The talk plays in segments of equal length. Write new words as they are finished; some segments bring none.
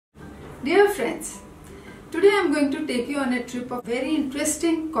Dear friends, today I am going to take you on a trip of very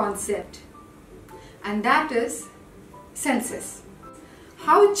interesting concept, and that is senses.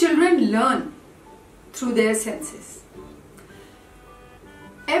 How children learn through their senses.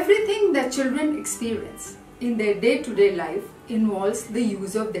 Everything that children experience in their day-to-day life involves the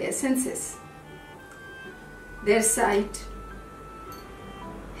use of their senses. Their sight,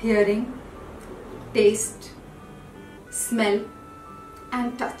 hearing, taste, smell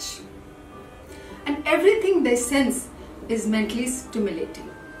and touch. And everything they sense is mentally stimulating.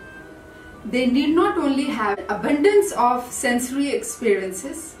 They need not only have abundance of sensory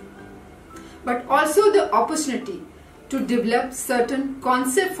experiences, but also the opportunity to develop certain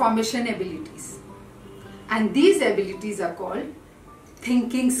concept formation abilities. And these abilities are called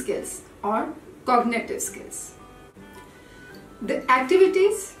thinking skills or cognitive skills. The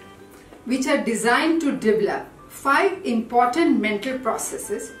activities which are designed to develop 5 important mental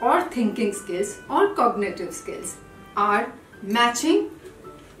processes or thinking skills or cognitive skills are matching,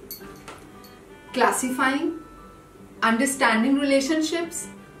 classifying, understanding relationships,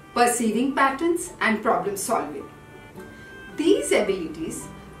 perceiving patterns and problem solving. These abilities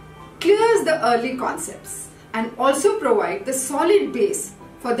clears the early concepts and also provide the solid base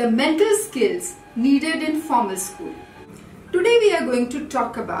for the mental skills needed in formal school. Today we are going to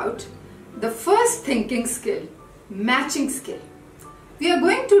talk about the first thinking skill, matching skill. We are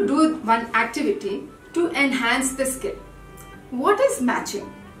going to do one activity to enhance the skill. What is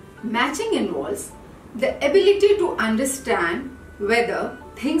matching? Matching involves the ability to understand whether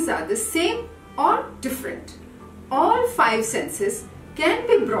things are the same or different. All 5 senses can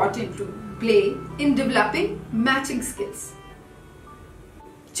be brought into play in developing matching skills.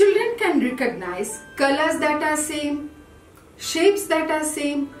 Children can recognize colors that are same, shapes that are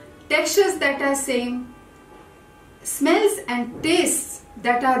same, textures that are same, smells and tastes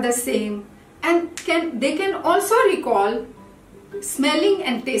that are the same, and they can also recall smelling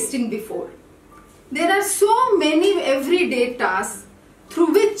and tasting before. There are so many everyday tasks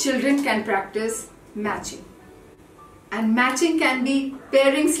through which children can practice matching. And matching can be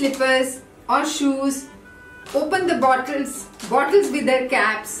pairing slippers or shoes, open the bottles with their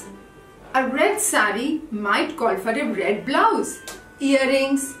caps. A red sari might call for a red blouse,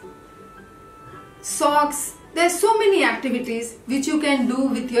 earrings, socks. There are so many activities which you can do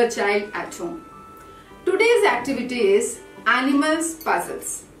with your child at home. Today's activity is animals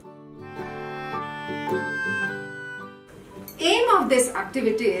puzzles. Aim of this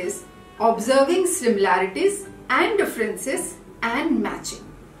activity is observing similarities and differences and matching.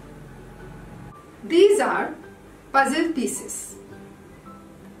 These are puzzle pieces.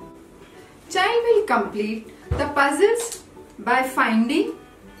 Child will complete the puzzles by finding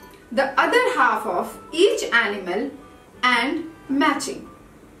the other half of each animal and matching.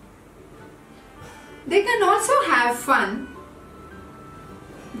 They can also have fun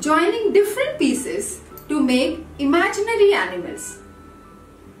joining different pieces to make imaginary animals.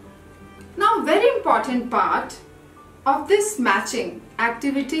 Now, very important part of this matching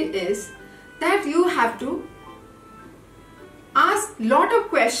activity is that you have to ask lot of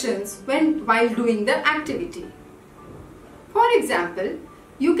questions while doing the activity. For example,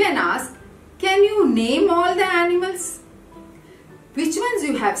 you can ask, can you name all the animals? Which ones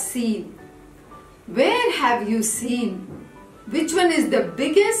you have seen? Where have you seen? Which one is the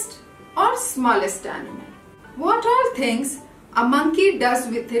biggest or smallest animal? What all things a monkey does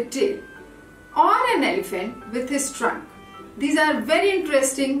with a tail or an elephant with his trunk? These are very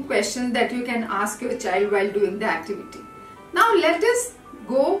interesting questions that you can ask your child while doing the activity. Now let us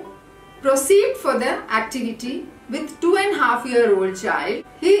proceed for the activity with 2.5-year-old child.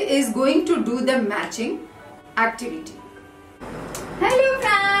 He is going to do the matching activity. Hello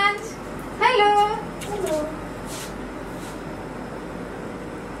friends. Hello. Hello.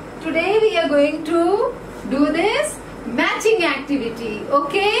 Today we are going to do this matching activity.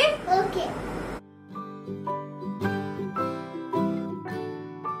 Okay? Okay.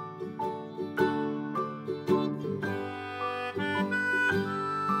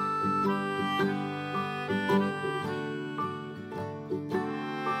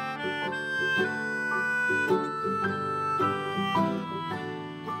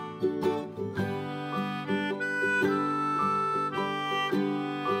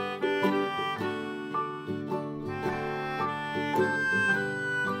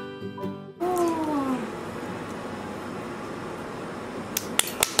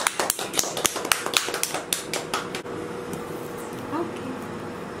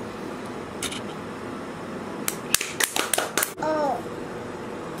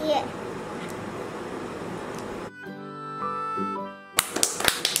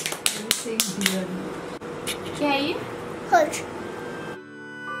 Say dear. क्या है ये? Hush.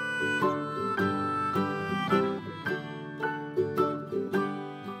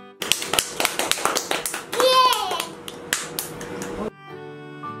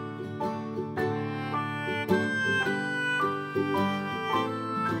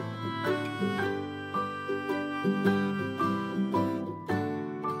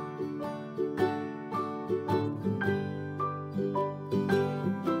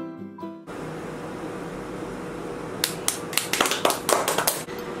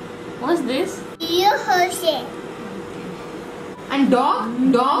 What's this? You hush it. And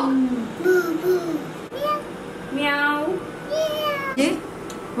dog? Dog? Boo boo. Meow. Meow. Meow. Yeah.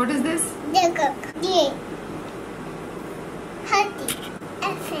 What is this? Duck. Yeah. Hunty.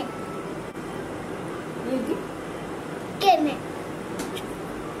 Elephant. ये Give me.